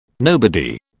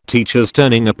Nobody. Teachers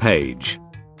turning a page.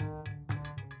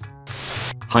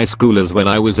 High schoolers when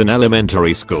I was in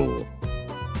elementary school.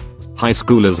 High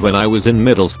schoolers when I was in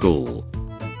middle school.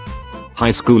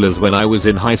 High schoolers when I was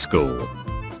in high school.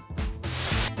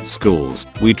 Schools,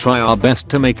 we try our best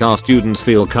to make our students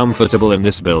feel comfortable in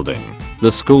this building.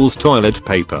 The school's toilet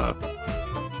paper.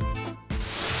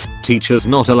 Teachers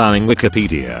not allowing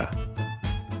Wikipedia.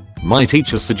 My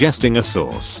teacher suggesting a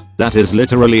source that is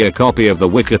literally a copy of the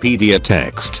Wikipedia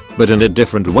text, but in a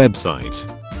different website.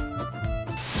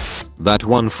 That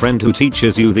one friend who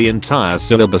teaches you the entire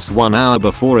syllabus 1 hour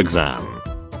before exam.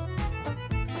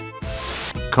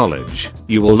 College,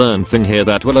 you will learn thing here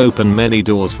that will open many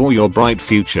doors for your bright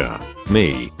future.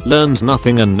 Me, learns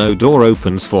nothing and no door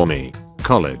opens for me.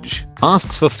 College,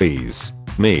 asks for fees.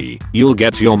 Me, you'll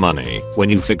get your money when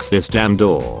you fix this damn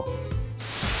door.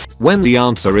 When the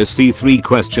answer is C 3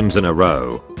 questions in a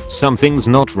row, something's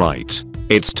not right.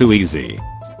 It's too easy.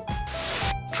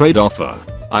 Trade offer.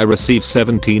 I receive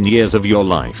 17 years of your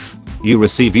life. You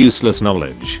receive useless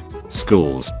knowledge.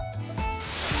 Schools.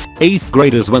 8th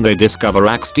graders when they discover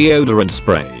Axe deodorant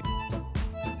spray.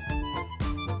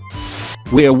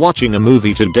 We're watching a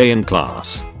movie today in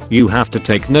class. You have to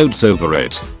take notes over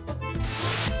it.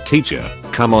 Teacher,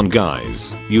 come on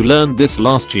guys, you learned this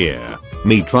last year.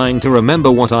 Me trying to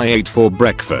remember what I ate for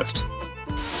breakfast.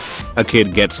 A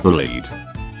kid gets bullied.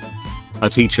 A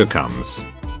teacher comes.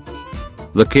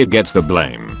 The kid gets the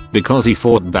blame because he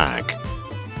fought back.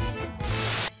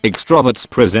 Extroverts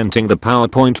presenting the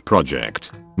PowerPoint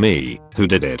project. Me, who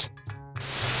did it.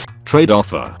 Trade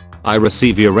offer. I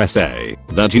receive your essay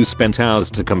that you spent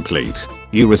hours to complete.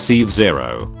 You receive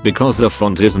 0 because the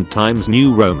font isn't Times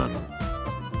New Roman.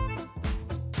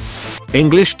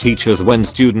 English teachers when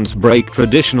students break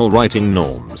traditional writing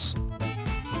norms.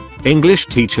 English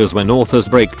teachers when authors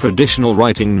break traditional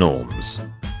writing norms.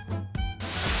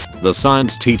 The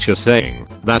science teacher saying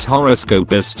that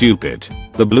horoscope is stupid.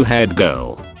 The blue-haired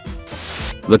girl.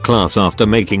 The class after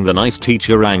making the nice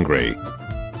teacher angry.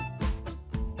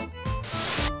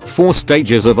 4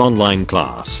 stages of online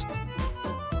class.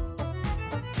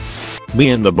 Me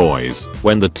and the boys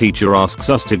when the teacher asks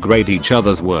us to grade each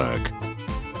other's work.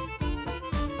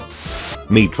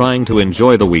 Me trying to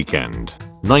enjoy the weekend.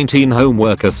 19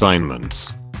 homework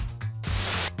assignments.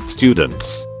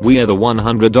 Students, we are the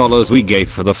 $100 we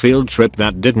gave for the field trip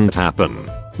that didn't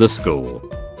happen. The school.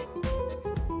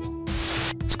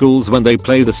 Schools when they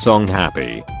play the song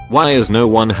Happy. Why is no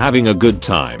one having a good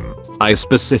time? I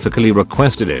specifically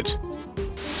requested it.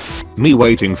 Me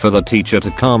waiting for the teacher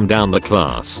to calm down the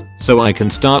class so I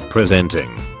can start presenting.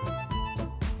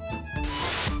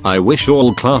 I wish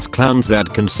all class clowns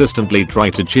that consistently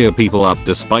try to cheer people up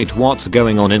despite what's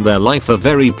going on in their life a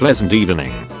very pleasant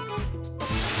evening.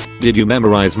 Did you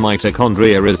memorize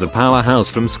mitochondria is a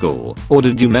powerhouse from school, or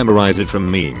did you memorize it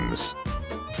from memes?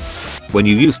 When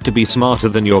you used to be smarter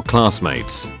than your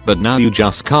classmates, but now you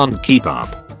just can't keep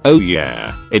up. Oh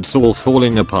yeah, it's all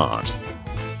falling apart.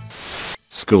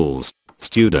 Schools,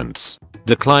 students,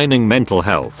 declining mental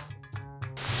health.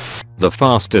 The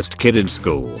fastest kid in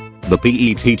school, the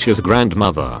PE teacher's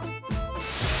grandmother.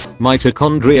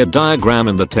 Mitochondria diagram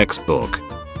in the textbook.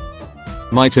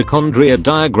 Mitochondria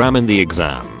diagram in the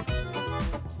exam.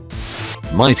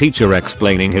 My teacher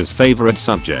explaining his favorite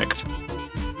subject.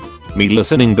 Me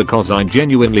listening because I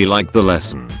genuinely like the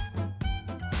lesson.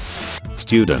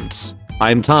 Students,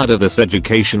 I'm tired of this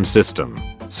education system.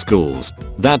 Schools,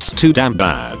 that's too damn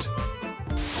bad.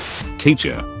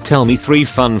 Teacher, tell me 3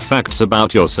 fun facts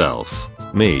about yourself.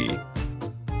 Me.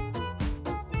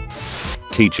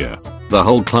 Teacher, the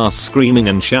whole class screaming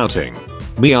and shouting.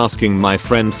 Me asking my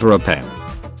friend for a pen.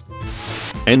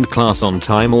 End class on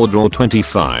time or draw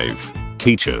 25.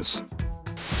 Teachers.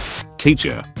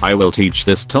 Teacher, I will teach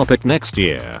this topic next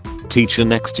year. Teacher,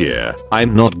 next year,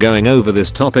 I'm not going over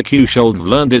this topic, you should have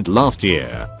learned it last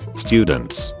year.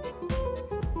 Students.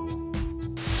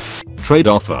 Trade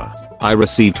offer. I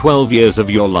receive 12 years of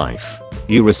your life.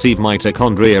 You receive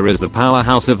mitochondria is the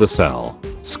powerhouse of the cell.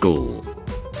 School.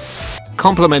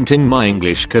 Complimenting my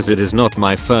English cause it is not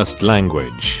my first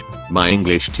language. My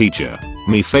English teacher.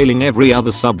 Me failing every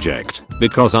other subject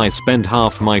because I spend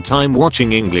half my time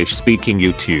watching English speaking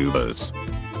YouTubers.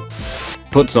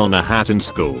 Puts on a hat in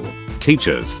school.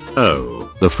 Teachers,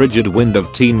 oh, the frigid wind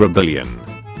of teen rebellion.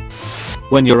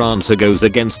 When your answer goes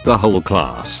against the whole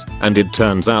class and it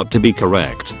turns out to be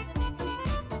correct.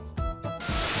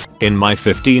 In my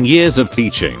 15 years of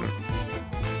teaching.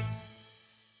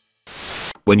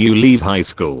 When you leave high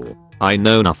school, I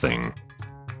know nothing.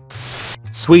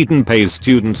 Sweden pays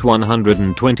students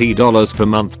 $120 per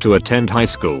month to attend high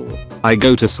school. I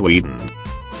go to Sweden.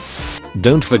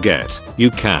 Don't forget,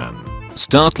 you can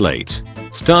start late,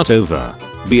 start over,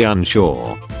 be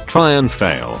unsure, try and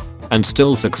fail, and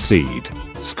still succeed.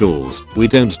 Schools, we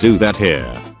don't do that here.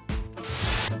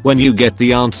 When you get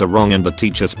the answer wrong and the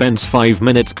teacher spends 5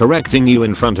 minutes correcting you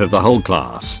in front of the whole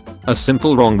class, a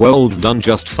simple wrong will have done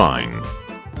just fine.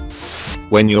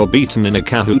 When you're beaten in a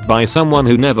Kahoot by someone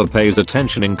who never pays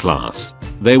attention in class,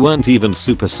 they weren't even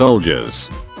super soldiers.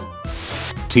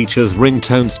 Teacher's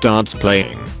ringtone starts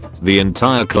playing. The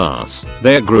entire class,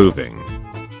 they're grooving.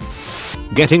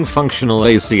 Getting functional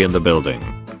AC in the building.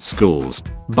 Schools,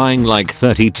 buying like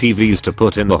 30 TVs to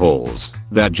put in the halls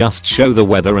that just show the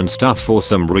weather and stuff for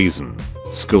some reason.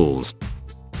 Schools.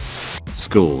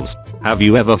 Schools, have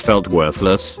you ever felt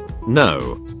worthless?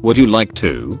 No. Would you like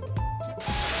to?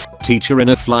 Teacher in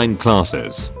offline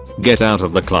classes. Get out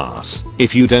of the class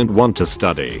if you don't want to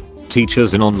study.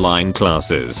 Teachers in online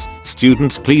classes.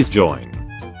 Students, please join.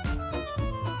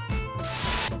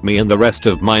 Me and the rest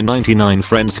of my 99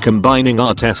 friends combining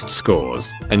our test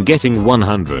scores and getting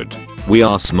 100. We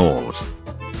are smart.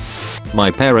 My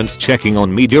parents checking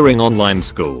on me during online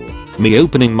school. Me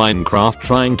opening Minecraft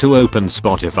trying to open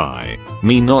Spotify.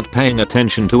 Me not paying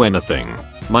attention to anything.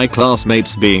 My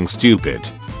classmates being stupid.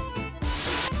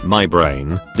 My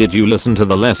brain, did you listen to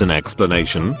the lesson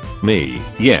explanation? Me,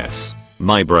 yes.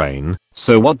 My brain,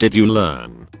 so what did you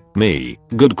learn? Me,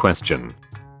 good question.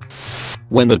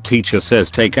 When the teacher says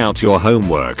take out your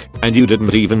homework and you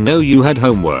didn't even know you had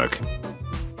homework.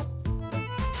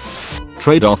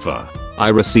 Trade offer. I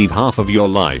receive half of your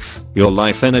life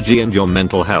energy and your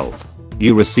mental health.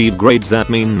 You receive grades that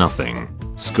mean nothing.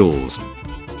 Schools.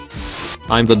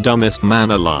 I'm the dumbest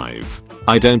man alive.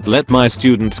 I don't let my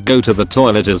students go to the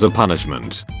toilet as a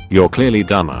punishment. You're clearly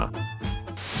dumber.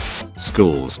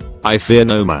 Schools. I fear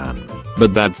no man,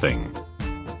 but that thing.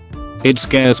 It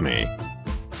scares me.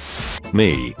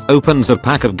 Me, opens a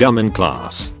pack of gum in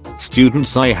class.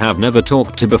 Students I have never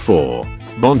talked to before.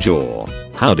 Bonjour.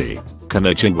 Howdy.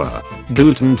 Konnichiwa.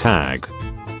 Guten Tag.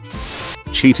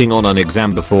 Cheating on an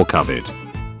exam before COVID.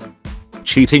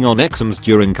 Cheating on exams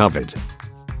during COVID.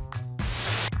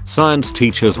 Science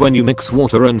teachers, when you mix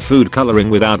water and food coloring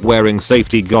without wearing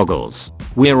safety goggles,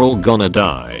 we're all gonna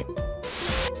die.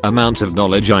 Amount of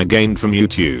knowledge I gained from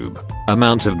YouTube.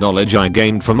 Amount of knowledge I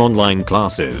gained from online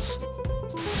classes.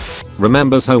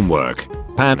 Remembers homework.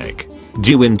 Panic.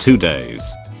 Due in 2 days.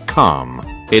 Calm.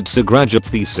 It's a graduate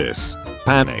thesis.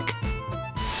 Panic.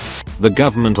 The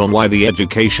government on why the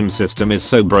education system is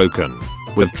so broken.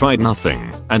 We've tried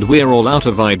nothing, and we're all out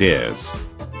of ideas.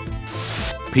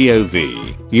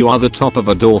 POV. You are the top of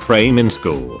a door frame in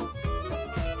school.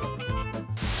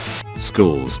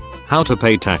 Schools. How to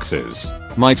pay taxes.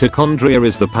 Mitochondria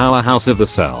is the powerhouse of the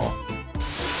cell.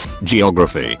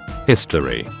 Geography.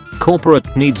 History.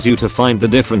 Corporate needs you to find the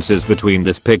differences between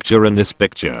this picture and this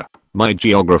picture. My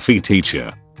geography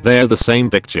teacher. They're the same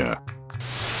picture.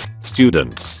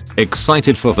 Students.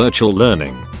 Excited for virtual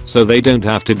learning, so they don't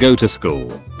have to go to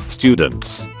school.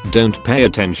 Students. Don't pay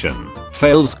attention.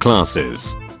 Fails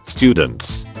classes.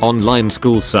 Students. Online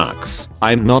school sucks.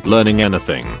 I'm not learning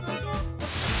anything.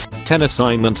 10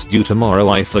 assignments due tomorrow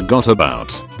I forgot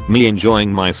about. Me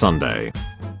enjoying my Sunday.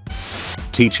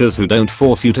 Teachers who don't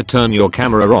force you to turn your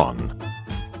camera on.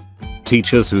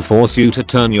 Teachers who force you to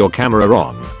turn your camera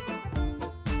on.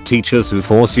 Teachers who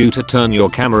force you to turn your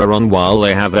camera on while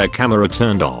they have their camera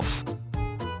turned off.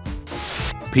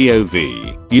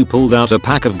 POV. You pulled out a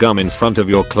pack of gum in front of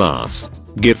your class.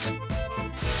 GIF.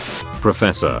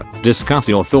 Professor. Discuss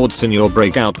your thoughts in your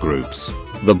breakout groups.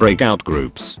 The breakout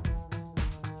groups.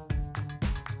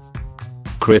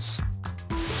 Chris.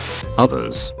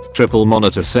 Others. Triple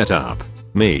monitor setup.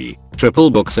 Me. Triple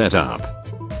book setup.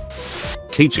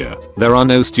 Teacher. There are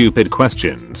no stupid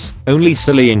questions, only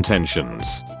silly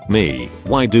intentions. Me.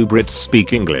 Why do Brits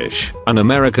speak English, an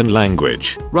American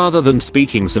language, rather than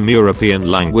speaking some European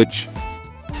language?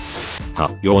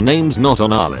 Huh, your name's not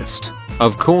on our list.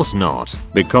 Of course not,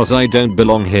 because I don't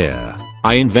belong here.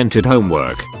 I invented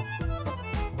homework.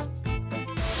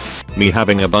 Me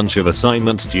having a bunch of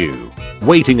assignments due,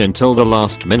 waiting until the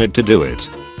last minute to do it,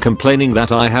 complaining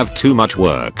that I have too much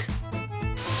work.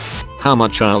 How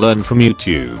much I'll learn from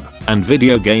YouTube and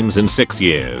video games in 6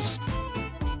 years.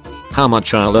 How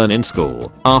much I'll learn in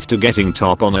school after getting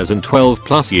top honors in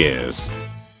 12+ years.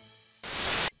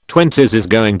 20s is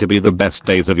going to be the best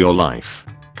days of your life.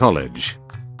 College.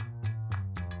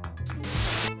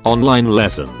 Online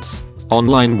lessons.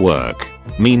 Online work.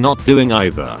 Me not doing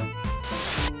either.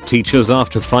 Teachers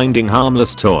after finding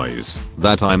harmless toys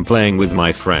that I'm playing with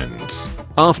my friends.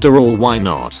 After all, why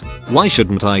not? Why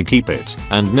shouldn't I keep it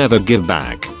and never give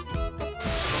back?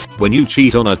 When you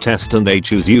cheat on a test and they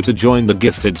choose you to join the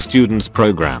gifted students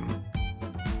program.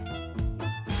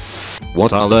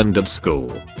 What I learned at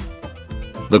school.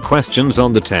 The questions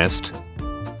on the test.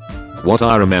 What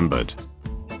I remembered.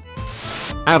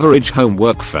 Average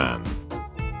homework fan.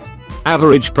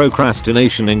 Average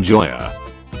procrastination enjoyer.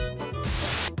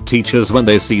 Teachers when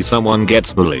they see someone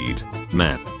gets bullied.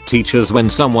 Math. Teachers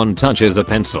when someone touches a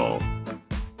pencil.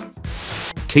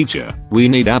 Teacher, we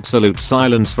need absolute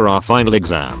silence for our final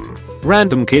exam.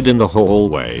 Random kid in the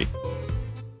hallway.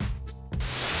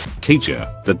 Teacher,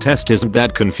 the test isn't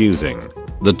that confusing.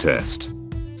 The test.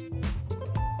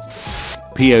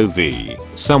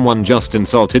 POV, someone just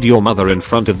insulted your mother in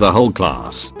front of the whole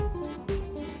class.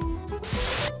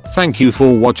 Thank you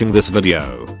for watching this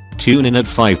video. Tune in at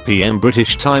 5 PM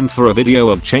British time for a video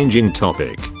of changing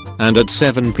topic. And at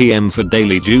 7 PM for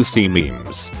daily juicy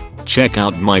memes. Check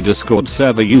out my Discord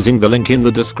server using the link in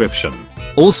the description.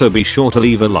 Also be sure to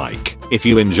leave a like if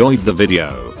you enjoyed the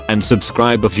video and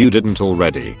subscribe if you didn't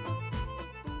already.